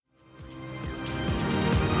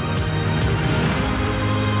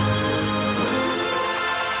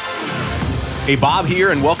Hey, Bob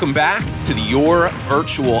here, and welcome back to the Your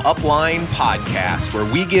Virtual Upline podcast, where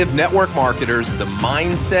we give network marketers the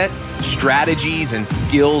mindset, strategies, and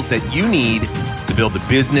skills that you need to build the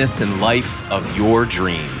business and life of your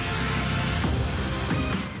dreams.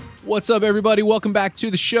 What's up, everybody? Welcome back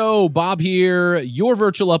to the show. Bob here, Your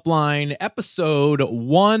Virtual Upline, episode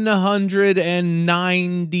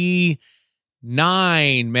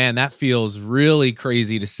 199. Man, that feels really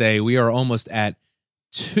crazy to say. We are almost at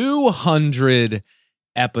 200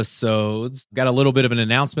 episodes. Got a little bit of an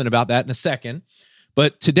announcement about that in a second.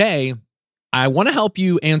 But today, I want to help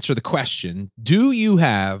you answer the question, do you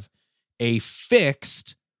have a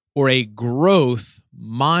fixed or a growth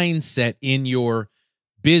mindset in your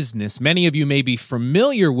business? Many of you may be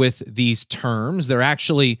familiar with these terms. They're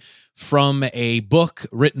actually from a book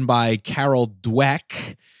written by Carol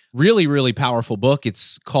Dweck. Really, really powerful book.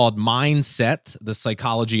 It's called Mindset, The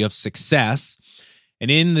Psychology of Success. And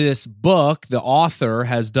in this book, the author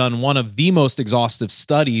has done one of the most exhaustive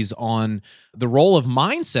studies on the role of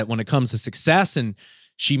mindset when it comes to success. And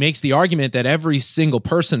she makes the argument that every single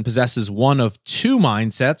person possesses one of two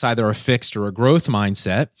mindsets, either a fixed or a growth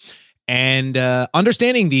mindset. And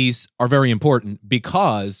understanding these are very important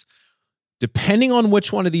because depending on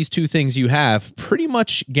which one of these two things you have, pretty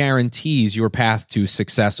much guarantees your path to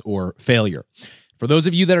success or failure. For those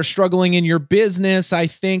of you that are struggling in your business, I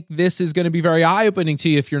think this is going to be very eye-opening to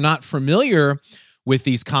you if you're not familiar with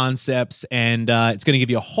these concepts, and it's going to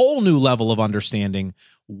give you a whole new level of understanding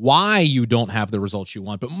why you don't have the results you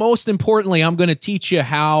want. But most importantly, I'm going to teach you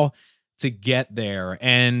how to get there.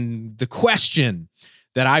 And the question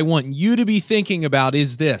that I want you to be thinking about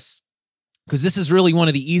is this, because this is really one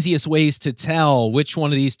of the easiest ways to tell which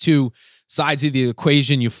one of these two sides of the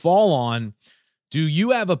equation you fall on. Do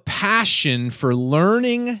you have a passion for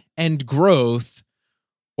learning and growth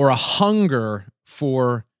or a hunger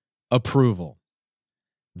for approval?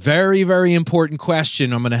 Very, very important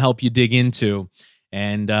question I'm going to help you dig into.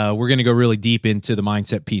 And we're going to go really deep into the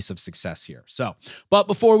mindset piece of success here. But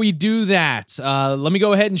before we do that, let me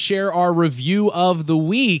go ahead and share our review of the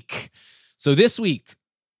week. So this week,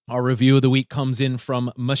 our review of the week comes in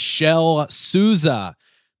from Michelle Souza.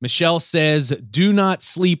 Michelle says, do not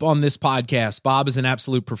sleep on this podcast. Bob is an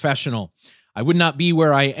absolute professional. I would not be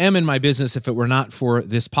where I am in my business if it were not for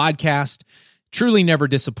this podcast. Truly never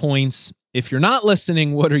disappoints. If you're not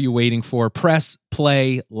listening, what are you waiting for? Press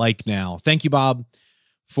play like now. Thank you, Bob,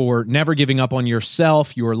 for never giving up on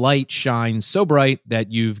yourself. Your light shines so bright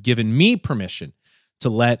that you've given me permission to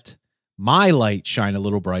let my light shine a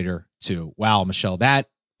little brighter too. Wow, Michelle, that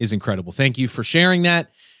is incredible. Thank you for sharing that.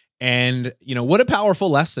 And, you know, what a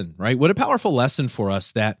powerful lesson, right? What a powerful lesson for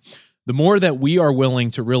us that the more that we are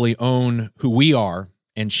willing to really own who we are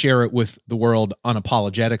and share it with the world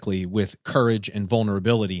unapologetically with courage and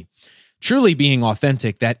vulnerability, truly being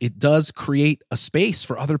authentic, that it does create a space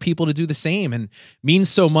for other people to do the same, and means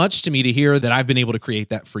so much to me to hear that I've been able to create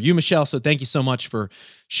that for you, Michelle. So thank you so much for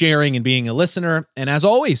sharing and being a listener. And as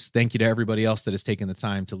always, thank you to everybody else that has taken the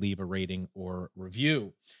time to leave a rating or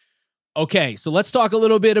review. Okay, so let's talk a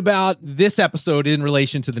little bit about this episode in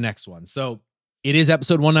relation to the next one. So it is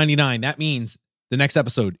episode 199. That means the next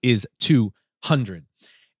episode is 200.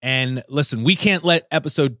 And listen, we can't let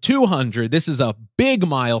episode 200, this is a big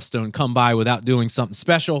milestone, come by without doing something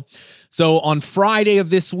special. So on Friday of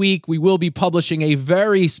this week, we will be publishing a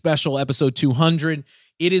very special episode 200.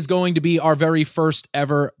 It is going to be our very first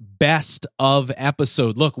ever best of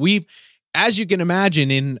episode. Look, as you can imagine,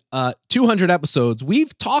 in 200 episodes,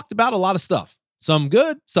 we've talked about a lot of stuff. Some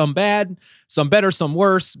good, some bad, some better, some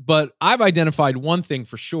worse. But I've identified one thing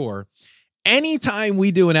for sure. Anytime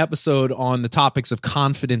we do an episode on the topics of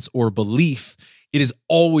confidence or belief, it is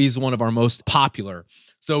always one of our most popular.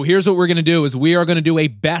 So here's what we're going to do is we are going to do a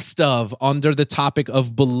best of under the topic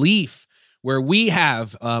of belief, where we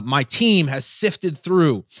have, my team has sifted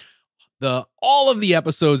through all of the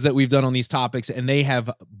episodes that we've done on these topics, and they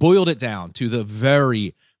have boiled it down to the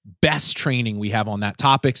very best training we have on that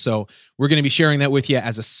topic. So we're going to be sharing that with you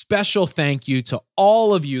as a special thank you to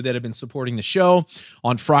all of you that have been supporting the show.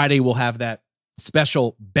 On Friday, we'll have that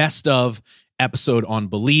special best of episode on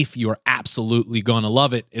belief. You are absolutely going to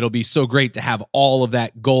love it. It'll be so great to have all of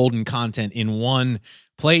that golden content in one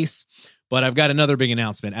place. But I've got another big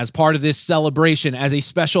announcement. As part of this celebration, as a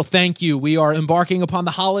special thank you, we are embarking upon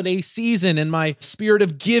the holiday season, and my spirit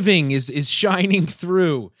of giving is shining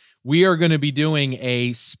through. We are going to be doing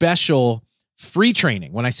a special free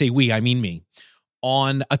training. When I say we, I mean me,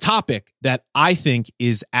 on a topic that I think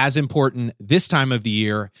is as important this time of the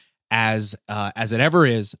year as it ever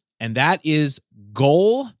is, and that is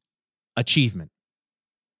goal achievement.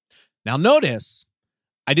 Now, notice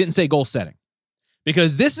I didn't say goal setting.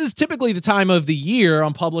 because this is typically the time of the year.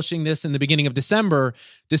 I'm publishing this in the beginning of December.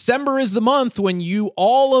 December is the month when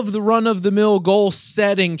all of the run-of-the-mill goal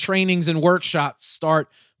setting trainings and workshops start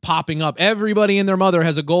popping up. Everybody and their mother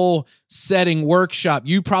has a goal setting workshop.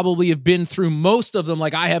 You probably have been through most of them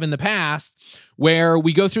like I have in the past, where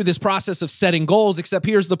we go through this process of setting goals, except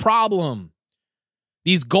here's the problem.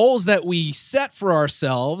 These goals that we set for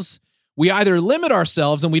ourselves, we either limit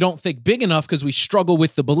ourselves and we don't think big enough because we struggle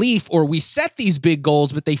with the belief, or we set these big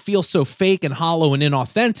goals, but they feel so fake and hollow and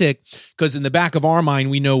inauthentic because in the back of our mind,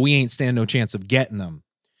 we know we ain't stand no chance of getting them.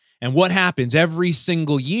 And what happens every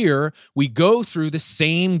single year, we go through the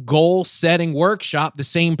same goal-setting workshop, the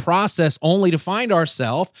same process, only to find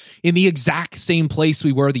ourselves in the exact same place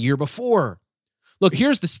we were the year before. Look,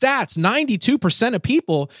 here's the stats. 92% of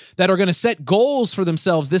people that are going to set goals for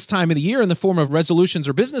themselves this time of the year in the form of resolutions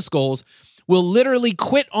or business goals will literally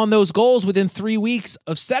quit on those goals within 3 weeks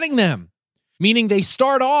of setting them. Meaning they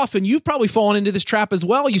start off, and you've probably fallen into this trap as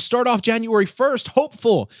well. You start off January 1st,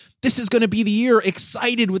 hopeful. This is going to be the year,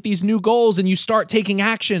 excited with these new goals, and you start taking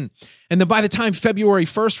action. And then by the time February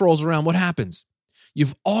 1st rolls around, what happens?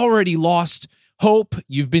 You've already lost hope,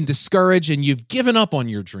 you've been discouraged, and you've given up on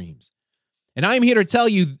your dreams. And I'm here to tell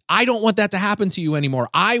you, I don't want that to happen to you anymore.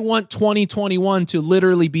 I want 2021 to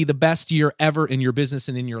literally be the best year ever in your business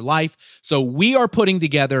and in your life. So we are putting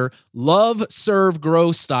together Love, Serve,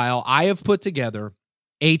 Grow Style. I have put together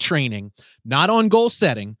a training, not on goal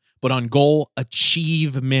setting, but on goal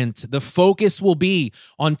achievement. The focus will be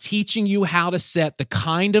on teaching you how to set the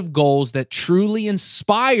kind of goals that truly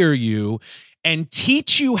inspire you and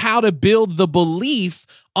teach you how to build the belief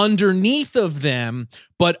underneath of them,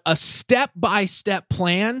 but a step-by-step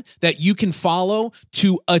plan that you can follow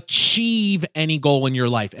to achieve any goal in your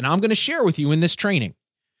life. And I'm going to share with you in this training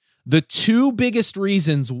the two biggest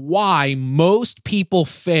reasons why most people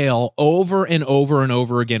fail over and over and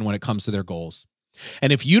over again when it comes to their goals.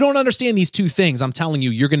 And if you don't understand these two things, I'm telling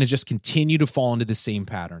you, you're going to just continue to fall into the same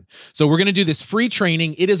pattern. So we're going to do this free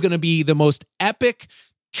training. It is going to be the most epic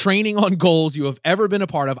training on goals you have ever been a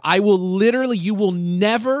part of. You will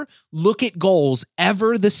never look at goals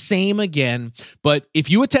ever the same again. But if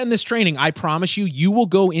you attend this training, I promise you, you will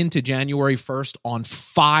go into January 1st on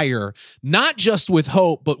fire, not just with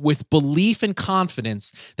hope, but with belief and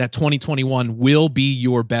confidence that 2021 will be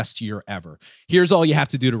your best year ever. Here's all you have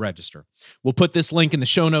to do to register. We'll put this link in the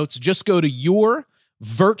show notes. Just go to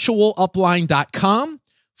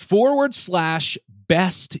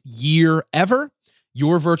yourvirtualupline.com/best year ever.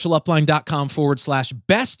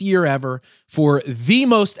 yourvirtualupline.com/best year ever for the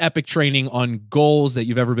most epic training on goals that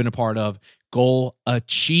you've ever been a part of, goal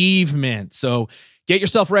achievement. So get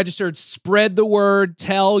yourself registered, spread the word,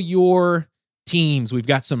 tell your teams. We've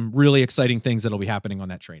got some really exciting things that'll be happening on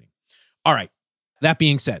that training. All right. That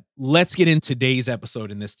being said, let's get into today's episode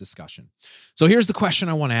in this discussion. So here's the question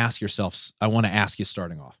I want to ask yourself. I want to ask you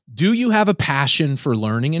starting off. Do you have a passion for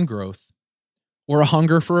learning and growth or a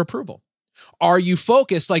hunger for approval? Are you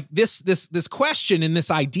focused like this question and this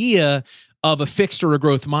idea of a fixed or a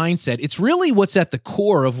growth mindset? It's really what's at the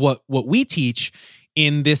core of what we teach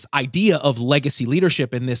in this idea of legacy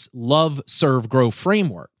leadership and this love, serve, grow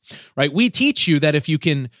framework, right? We teach you that if you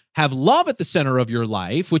can have love at the center of your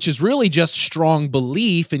life, which is really just strong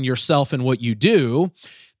belief in yourself and what you do,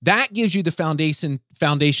 that gives you the foundation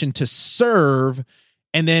to serve.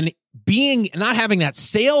 And then not having that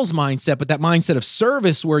sales mindset, but that mindset of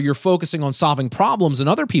service where you're focusing on solving problems and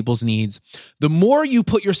other people's needs, the more you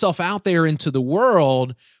put yourself out there into the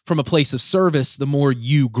world from a place of service, the more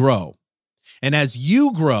you grow. And as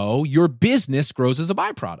you grow, your business grows as a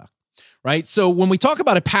byproduct, right? So when we talk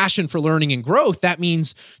about a passion for learning and growth, that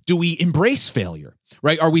means, do we embrace failure,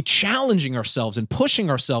 right? Are we challenging ourselves and pushing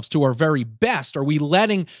ourselves to our very best? Are we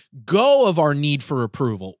letting go of our need for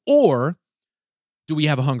approval? Or do we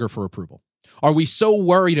have a hunger for approval? Are we so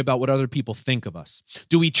worried about what other people think of us?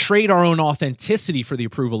 Do we trade our own authenticity for the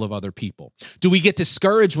approval of other people? Do we get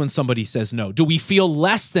discouraged when somebody says no? Do we feel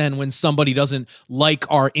less than when somebody doesn't like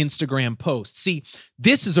our Instagram post? See,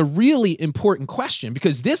 this is a really important question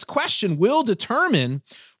because this question will determine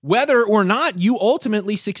whether or not you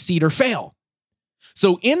ultimately succeed or fail.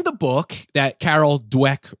 So in the book that Carol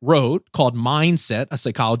Dweck wrote called Mindset, A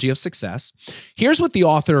Psychology of Success, here's what the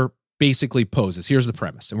author basically poses. Here's the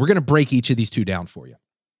premise. And we're going to break each of these two down for you.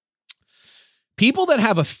 People that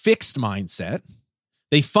have a fixed mindset,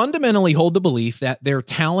 they fundamentally hold the belief that their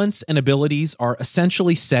talents and abilities are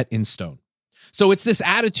essentially set in stone. So it's this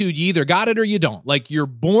attitude, you either got it or you don't. Like you're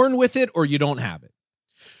born with it or you don't have it.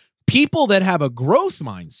 People that have a growth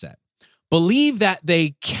mindset believe that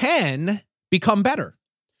they can become better.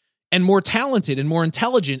 and more talented and more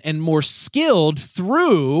intelligent and more skilled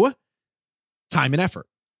through time and effort.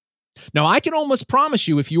 Now, I can almost promise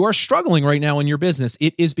you, if you are struggling right now in your business,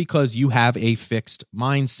 it is because you have a fixed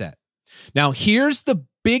mindset. Now, here's the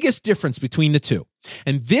biggest difference between the two.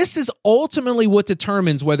 And this is ultimately what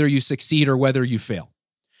determines whether you succeed or whether you fail,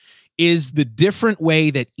 is the different way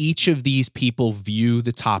that each of these people view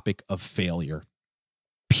the topic of failure.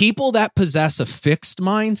 People that possess a fixed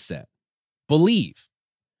mindset believe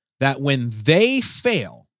that when they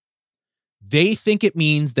fail, they think it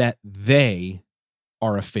means that they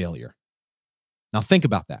are a failure. Now think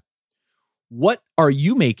about that. What are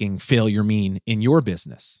you making failure mean in your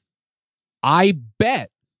business? I bet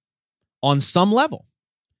on some level,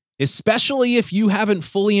 especially if you haven't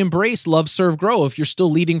fully embraced love, serve, grow, if you're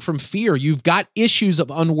still leading from fear, you've got issues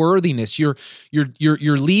of unworthiness, you're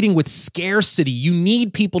leading with scarcity. You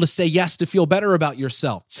need people to say yes to feel better about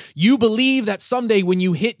yourself. You believe that someday when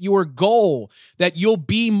you hit your goal, that you'll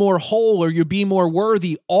be more whole or you'll be more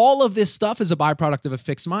worthy. All of this stuff is a byproduct of a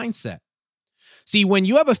fixed mindset. See, when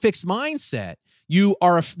you have a fixed mindset, you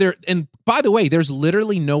are there. And by the way, there's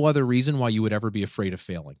literally no other reason why you would ever be afraid of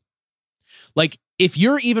failing. Like, if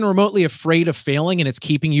you're even remotely afraid of failing and it's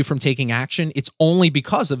keeping you from taking action, it's only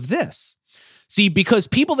because of this. See, because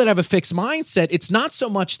people that have a fixed mindset, it's not so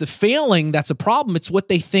much the failing that's a problem, it's what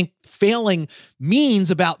they think failing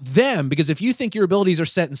means about them. Because if you think your abilities are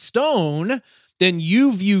set in stone, then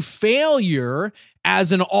you view failure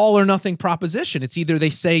as an all or nothing proposition. It's either they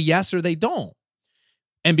say yes or they don't.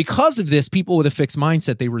 And because of this, people with a fixed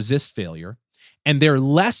mindset, they resist failure. And they're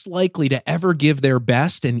less likely to ever give their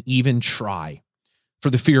best and even try for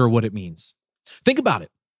the fear of what it means. Think about it.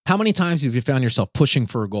 How many times have you found yourself pushing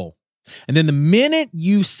for a goal? And then the minute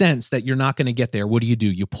you sense that you're not going to get there, what do?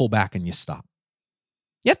 You pull back and you stop.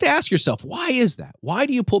 You have to ask yourself, why is that? Why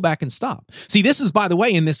do you pull back and stop? See, this is, by the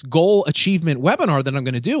way, in this goal achievement webinar that I'm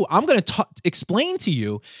going to do, I'm going to explain to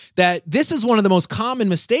you that this is one of the most common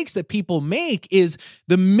mistakes that people make is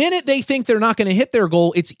the minute they think they're not going to hit their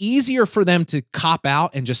goal, it's easier for them to cop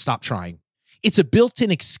out and just stop trying. It's a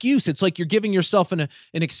built-in excuse. It's like you're giving yourself an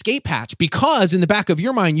escape hatch because in the back of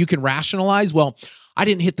your mind, you can rationalize, well, I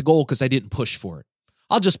didn't hit the goal because I didn't push for it.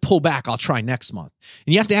 I'll just pull back. I'll try next month.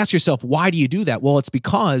 And you have to ask yourself, why do you do that? Well, it's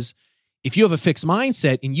because if you have a fixed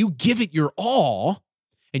mindset and you give it your all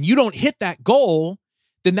and you don't hit that goal,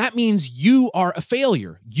 then that means you are a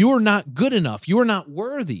failure. You're not good enough. You're not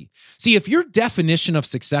worthy. See, if your definition of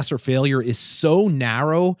success or failure is so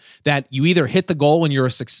narrow that you either hit the goal and you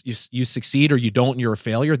succeed or you don't and you're a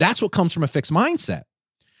failure, that's what comes from a fixed mindset.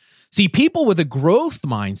 See, people with a growth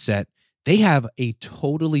mindset, they have a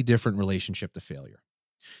totally different relationship to failure.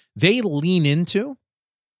 They lean into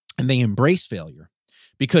and they embrace failure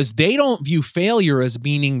because they don't view failure as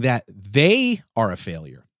meaning that they are a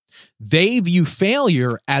failure. They view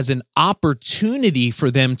failure as an opportunity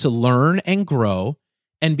for them to learn and grow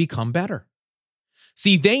and become better.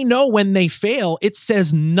 See, they know when they fail, it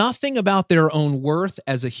says nothing about their own worth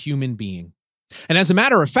as a human being. And as a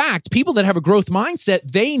matter of fact, people that have a growth mindset,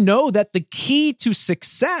 they know that the key to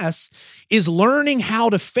success is learning how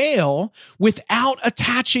to fail without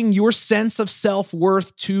attaching your sense of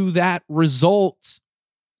self-worth to that result.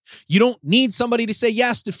 You don't need somebody to say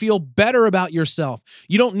yes to feel better about yourself.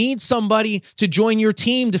 You don't need somebody to join your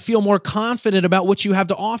team to feel more confident about what you have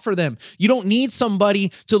to offer them. You don't need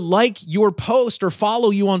somebody to like your post or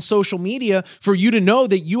follow you on social media for you to know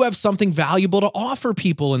that you have something valuable to offer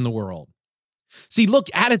people in the world. See, look,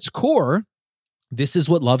 at its core, this is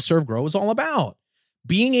what Love, Serve, Grow is all about.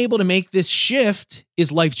 Being able to make this shift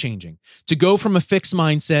is life-changing. To go from a fixed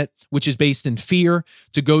mindset, which is based in fear,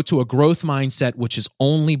 to go to a growth mindset, which is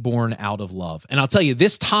only born out of love. And I'll tell you,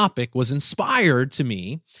 this topic was inspired to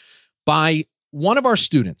me by one of our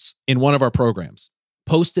students in one of our programs,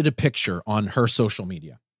 posted a picture on her social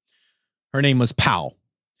media. Her name was Pau.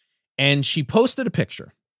 And she posted a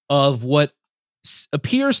picture of what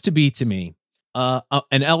appears to be to me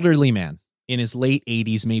an elderly man in his late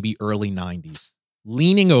 80s, maybe early 90s,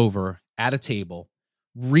 leaning over at a table,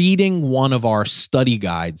 reading one of our study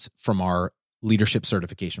guides from our leadership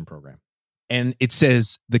certification program. And it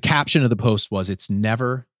says, the caption of the post was, "It's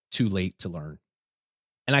never too late to learn."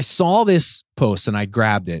 And I saw this post and I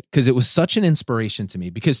grabbed it because it was such an inspiration to me,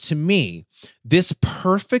 because to me, this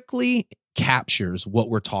perfectly captures what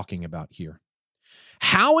we're talking about here.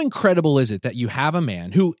 How incredible is it that you have a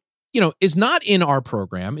man who, is not in our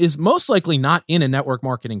program, is most likely not in a network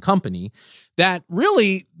marketing company, that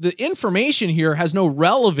really the information here has no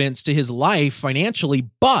relevance to his life financially,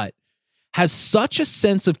 but has such a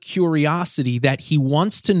sense of curiosity that he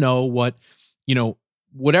wants to know what,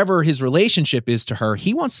 whatever his relationship is to her,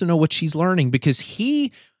 he wants to know what she's learning because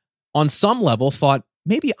he, on some level, thought,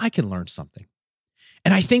 maybe I can learn something.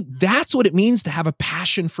 And I think that's what it means to have a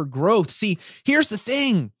passion for growth. See, here's the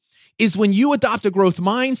thing, is when you adopt a growth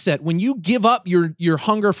mindset, when you give up your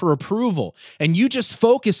hunger for approval and you just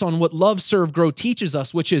focus on what love, serve, grow teaches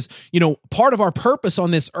us, which is, part of our purpose on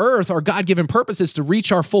this earth, our God-given purpose is to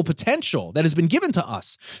reach our full potential that has been given to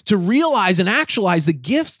us, to realize and actualize the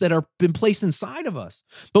gifts that are been placed inside of us.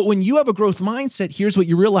 But when you have a growth mindset, here's what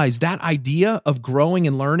you realize, that idea of growing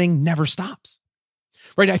and learning never stops.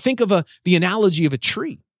 Right? I think of the analogy of a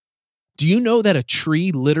tree. Do you know that a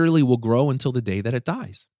tree literally will grow until the day that it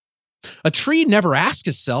dies? A tree never asks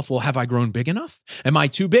itself, well, have I grown big enough? Am I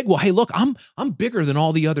too big? Well, hey, look, I'm bigger than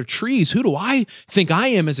all the other trees. Who do I think I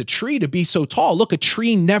am as a tree to be so tall? Look, a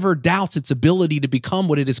tree never doubts its ability to become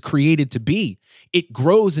what it is created to be. It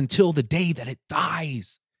grows until the day that it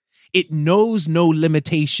dies. It knows no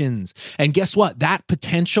limitations. And guess what? That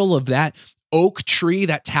potential of that oak tree,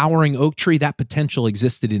 that towering oak tree, that potential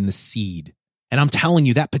existed in the seed. And I'm telling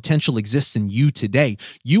you, that potential exists in you today.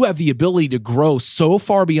 You have the ability to grow so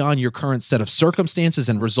far beyond your current set of circumstances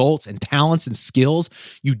and results and talents and skills.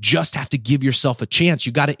 You just have to give yourself a chance.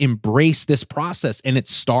 You got to embrace this process. And it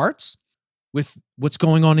starts with what's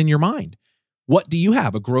going on in your mind. What do you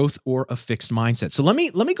have, a growth or a fixed mindset? So let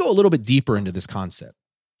me go a little bit deeper into this concept.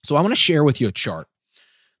 So I want to share with you a chart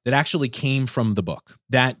that actually came from the book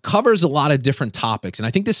that covers a lot of different topics. And I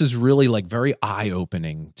think this is really very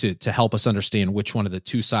eye-opening to help us understand which one of the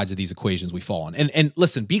two sides of these equations we fall on. And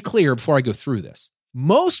listen, be clear before I go through this.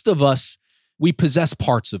 Most of us, we possess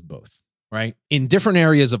parts of both, right? In different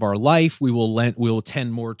areas of our life, we will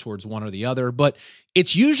tend more towards one or the other, but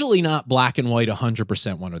it's usually not black and white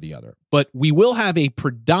 100% one or the other. But we will have a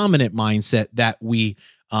predominant mindset that we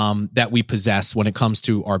possess when it comes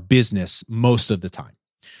to our business most of the time.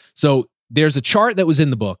 So there's a chart that was in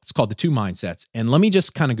the book. It's called The Two Mindsets. And let me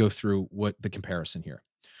just kind of go through what the comparison here.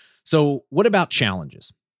 So what about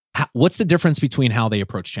challenges? What's the difference between how they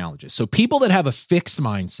approach challenges? So people that have a fixed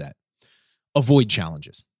mindset avoid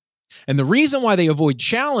challenges. And the reason why they avoid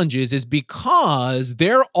challenges is because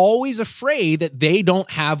they're always afraid that they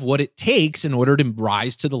don't have what it takes in order to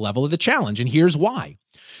rise to the level of the challenge. And here's why.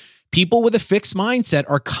 People with a fixed mindset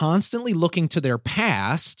are constantly looking to their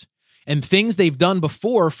past and things they've done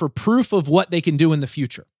before for proof of what they can do in the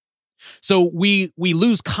future. So we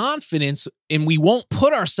lose confidence and we won't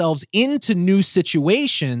put ourselves into new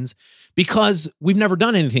situations because we've never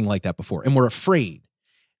done anything like that before and we're afraid.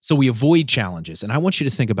 So we avoid challenges. And I want you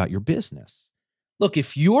to think about your business. Look,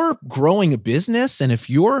 if you're growing a business and if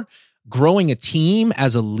you're growing a team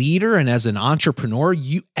as a leader and as an entrepreneur,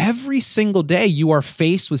 every single day you are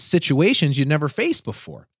faced with situations you've never faced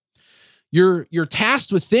before. You're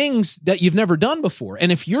tasked with things that you've never done before.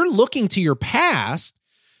 And if you're looking to your past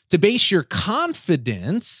to base your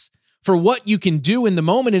confidence for what you can do in the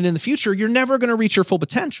moment and in the future, you're never going to reach your full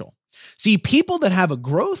potential. See, people that have a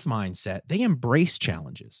growth mindset, they embrace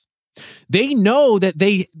challenges. They know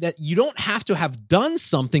that you don't have to have done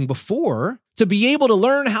something before to be able to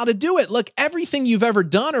learn how to do it. Look, everything you've ever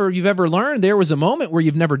done or you've ever learned, there was a moment where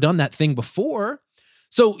you've never done that thing before.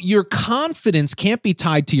 So your confidence can't be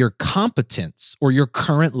tied to your competence or your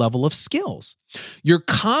current level of skills. Your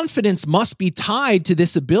confidence must be tied to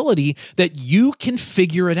this ability that you can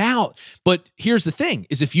figure it out. But here's the thing,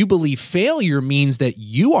 is if you believe failure means that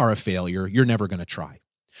you are a failure, you're never going to try.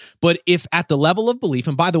 But if at the level of belief,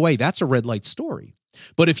 and by the way, that's a red light story.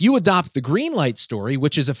 But if you adopt the green light story,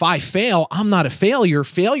 which is if I fail, I'm not a failure.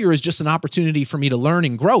 Failure is just an opportunity for me to learn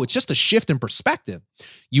and grow. It's just a shift in perspective.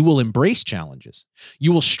 You will embrace challenges.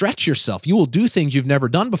 You will stretch yourself. You will do things you've never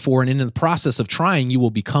done before. And in the process of trying, you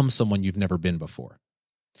will become someone you've never been before.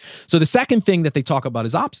 So the second thing that they talk about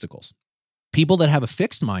is obstacles. People that have a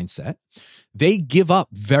fixed mindset, they give up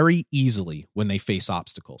very easily when they face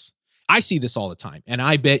obstacles. I see this all the time, and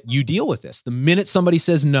I bet you deal with this. The minute somebody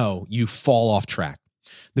says no, you fall off track.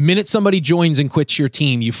 The minute somebody joins and quits your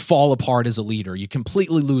team, you fall apart as a leader. You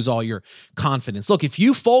completely lose all your confidence. Look, if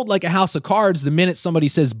you fold like a house of cards, the minute somebody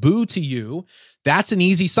says boo to you, that's an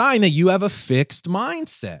easy sign that you have a fixed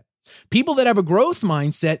mindset. People that have a growth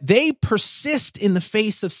mindset, they persist in the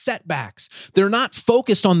face of setbacks. They're not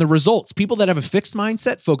focused on the results. People that have a fixed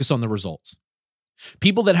mindset focus on the results.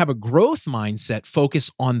 People that have a growth mindset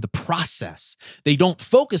focus on the process. They don't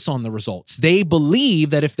focus on the results. They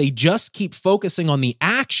believe that if they just keep focusing on the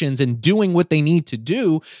actions and doing what they need to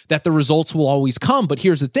do, that the results will always come. But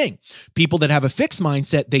here's the thing. People that have a fixed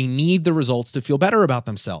mindset, they need the results to feel better about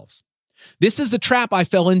themselves. This is the trap I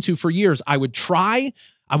fell into for years. I would try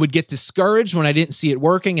I would get discouraged when I didn't see it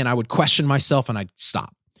working, and I would question myself and I'd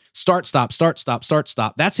stop. Start, stop, start, stop, start,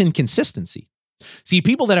 stop. That's inconsistency. See,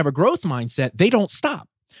 people that have a growth mindset, they don't stop.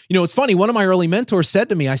 You know, it's funny. One of my early mentors said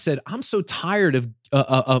to me, I said, I'm so tired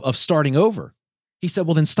of starting over. He said,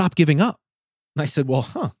 well, then stop giving up. And I said,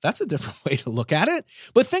 well, that's a different way to look at it.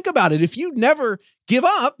 But think about it. If you never give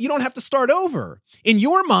up, you don't have to start over. In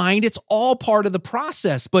your mind, it's all part of the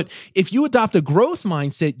process. But if you adopt a growth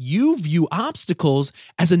mindset, you view obstacles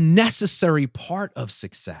as a necessary part of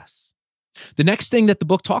success. The next thing that the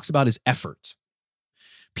book talks about is effort.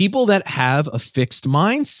 People that have a fixed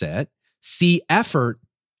mindset see effort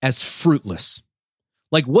as fruitless.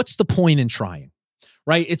 Like, what's the point in trying?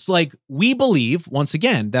 Right? It's like we believe, once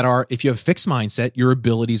again, that if you have a fixed mindset, your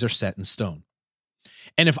abilities are set in stone.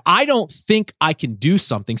 And if I don't think I can do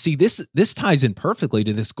something, see, this ties in perfectly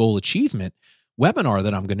to this goal achievement webinar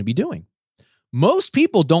that I'm going to be doing. Most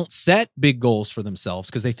people don't set big goals for themselves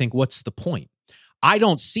because they think, what's the point? I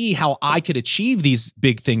don't see how I could achieve these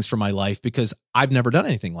big things for my life because I've never done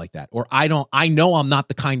anything like that. Or I know I'm not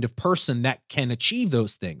the kind of person that can achieve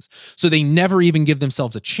those things. So they never even give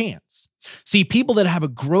themselves a chance. See, people that have a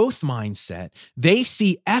growth mindset, they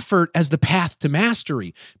see effort as the path to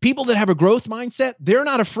mastery. People that have a growth mindset, they're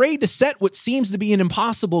not afraid to set what seems to be an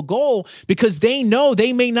impossible goal because they know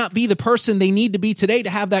they may not be the person they need to be today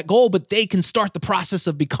to have that goal, but they can start the process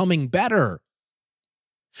of becoming better.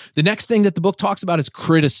 The next thing that the book talks about is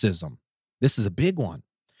criticism. This is a big one.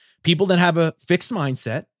 People that have a fixed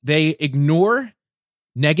mindset, they ignore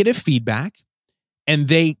negative feedback and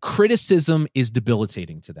criticism is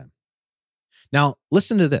debilitating to them. Now,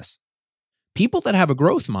 listen to this. People that have a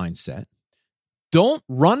growth mindset don't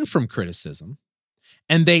run from criticism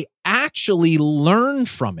and they actually learn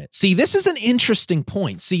from it. See, this is an interesting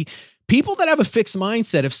point. See, people that have a fixed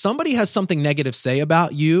mindset, if somebody has something negative to say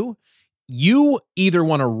about you, you either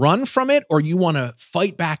want to run from it or you want to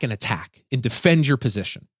fight back and attack and defend your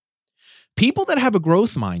position. People that have a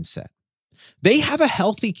growth mindset, they have a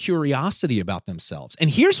healthy curiosity about themselves. And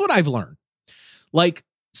here's what I've learned. Like,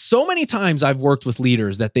 so many times I've worked with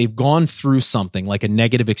leaders that they've gone through something like a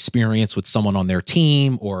negative experience with someone on their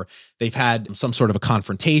team, or they've had some sort of a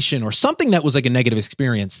confrontation or something that was like a negative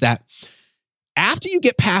experience, that after you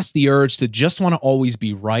get past the urge to just want to always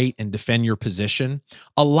be right and defend your position,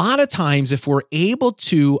 a lot of times if we're able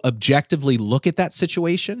to objectively look at that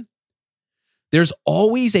situation, there's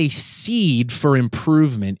always a seed for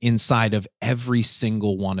improvement inside of every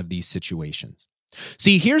single one of these situations.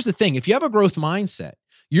 See, here's the thing. If you have a growth mindset,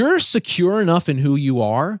 you're secure enough in who you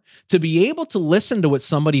are to be able to listen to what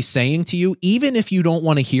somebody's saying to you, even if you don't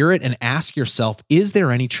want to hear it, and ask yourself, is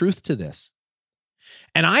there any truth to this?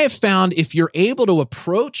 And I have found if you're able to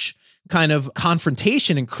approach kind of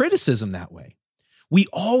confrontation and criticism that way, we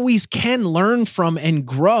always can learn from and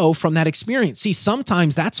grow from that experience. See,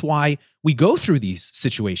 sometimes that's why we go through these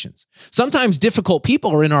situations. Sometimes difficult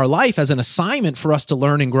people are in our life as an assignment for us to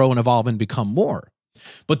learn and grow and evolve and become more.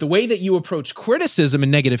 But the way that you approach criticism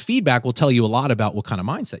and negative feedback will tell you a lot about what kind of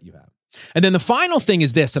mindset you have. And then the final thing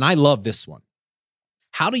is this, and I love this one.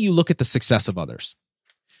 How do you look at the success of others?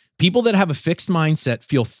 People that have a fixed mindset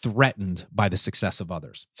feel threatened by the success of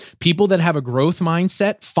others. People that have a growth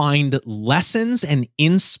mindset find lessons and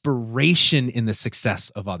inspiration in the success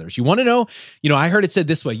of others. You want to know, I heard it said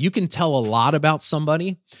this way, you can tell a lot about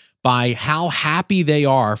somebody by how happy they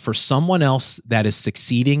are for someone else that is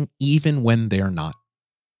succeeding even when they're not.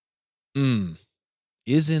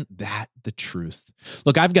 Isn't that the truth?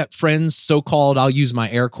 Look, I've got friends, so-called, I'll use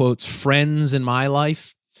my air quotes, friends in my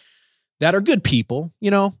life that are good people,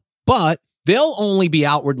 but they'll only be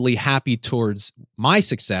outwardly happy towards my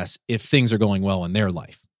success if things are going well in their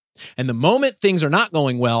life. And the moment things are not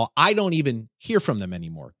going well, I don't even hear from them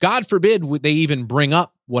anymore. God forbid would they even bring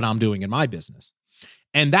up what I'm doing in my business.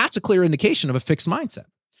 And that's a clear indication of a fixed mindset.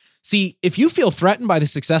 See, if you feel threatened by the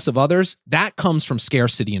success of others, that comes from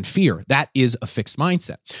scarcity and fear. That is a fixed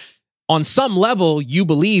mindset. On some level, you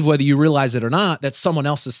believe, whether you realize it or not, that someone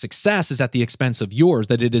else's success is at the expense of yours,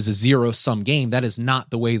 that it is a zero-sum game. That is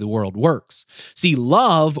not the way the world works. See,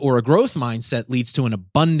 love or a growth mindset leads to an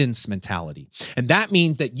abundance mentality. And that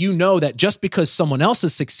means that you know that just because someone else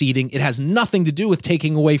is succeeding, it has nothing to do with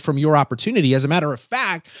taking away from your opportunity. As a matter of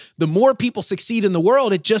fact, the more people succeed in the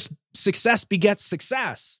world, success begets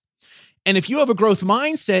success. And if you have a growth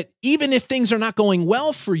mindset, even if things are not going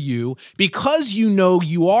well for you, because you know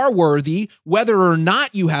you are worthy, whether or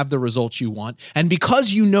not you have the results you want, and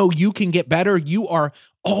because you know you can get better, you are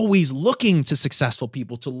always looking to successful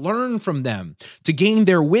people to learn from them, to gain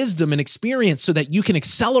their wisdom and experience so that you can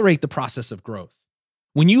accelerate the process of growth.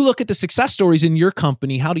 When you look at the success stories in your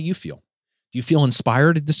company, how do you feel? Do you feel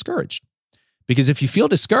inspired or discouraged? Because if you feel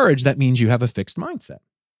discouraged, that means you have a fixed mindset.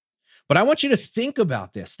 But I want you to think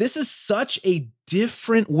about this. This is such a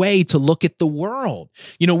different way to look at the world.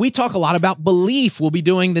 We talk a lot about belief. We'll be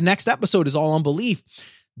doing the next episode is all on belief.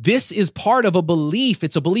 This is part of a belief.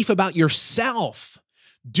 It's a belief about yourself.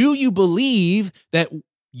 Do you believe that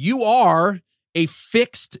you are a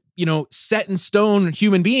fixed, set in stone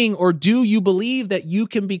human being, or do you believe that you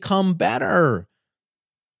can become better?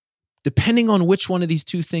 Depending on which one of these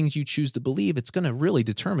two things you choose to believe, it's going to really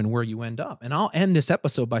determine where you end up. And I'll end this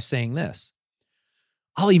episode by saying this.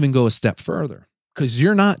 I'll even go a step further, because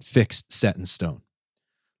you're not fixed, set in stone.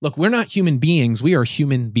 Look, we're not human beings. We are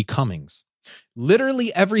human becomings.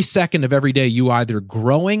 Literally every second of every day, you are either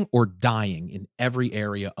growing or dying in every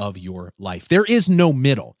area of your life. There is no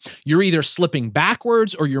middle. You're either slipping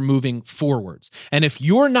backwards or you're moving forwards. And if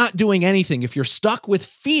you're not doing anything, if you're stuck with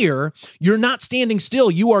fear, you're not standing still.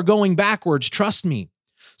 You are going backwards. Trust me.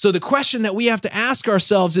 So the question that we have to ask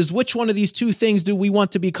ourselves is, which one of these two things do we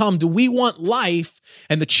want to become? Do we want life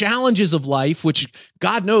and the challenges of life, which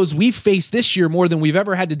God knows we've faced this year more than we've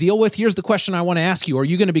ever had to deal with? Here's the question I want to ask you. Are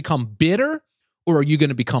you going to become bitter, or are you going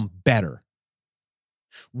to become better?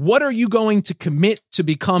 What are you going to commit to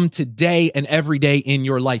become today and every day in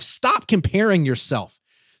your life? Stop comparing yourself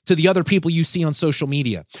to the other people you see on social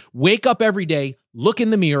media. Wake up every day, look in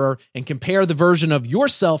the mirror, and compare the version of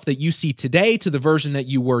yourself that you see today to the version that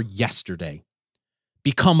you were yesterday.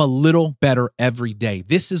 Become a little better every day.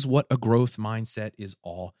 This is what a growth mindset is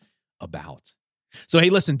all about. So, hey,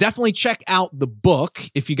 listen, definitely check out the book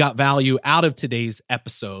if you got value out of today's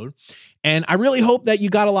episode. And I really hope that you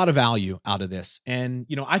got a lot of value out of this. And,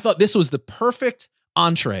 I thought this was the perfect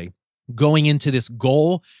entree going into this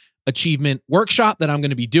goal achievement workshop that I'm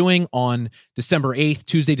going to be doing on December 8th,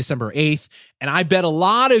 Tuesday, December 8th. And I bet a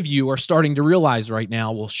lot of you are starting to realize right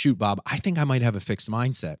now, well, shoot, Bob, I think I might have a fixed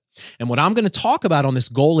mindset. And what I'm going to talk about on this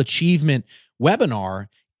goal achievement webinar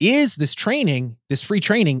is this training, this free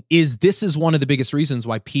training, this is one of the biggest reasons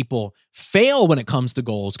why people fail when it comes to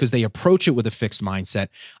goals, because they approach it with a fixed mindset.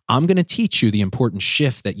 I'm going to teach you the important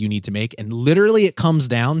shift that you need to make. And literally it comes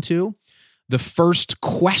down to the first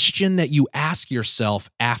question that you ask yourself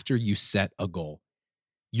after you set a goal.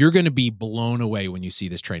 You're going to be blown away when you see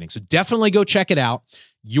this training. So definitely go check it out.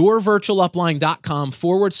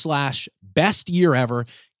 yourvirtualupline.com/best year ever.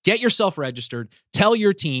 Get yourself registered. Tell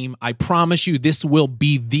your team. I promise you this will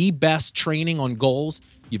be the best training on goals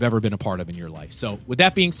you've ever been a part of in your life. So with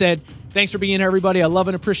that being said, thanks for being here, everybody. I love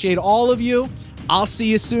and appreciate all of you. I'll see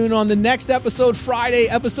you soon on the next episode, Friday,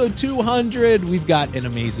 episode 200. We've got an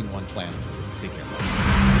amazing one planned.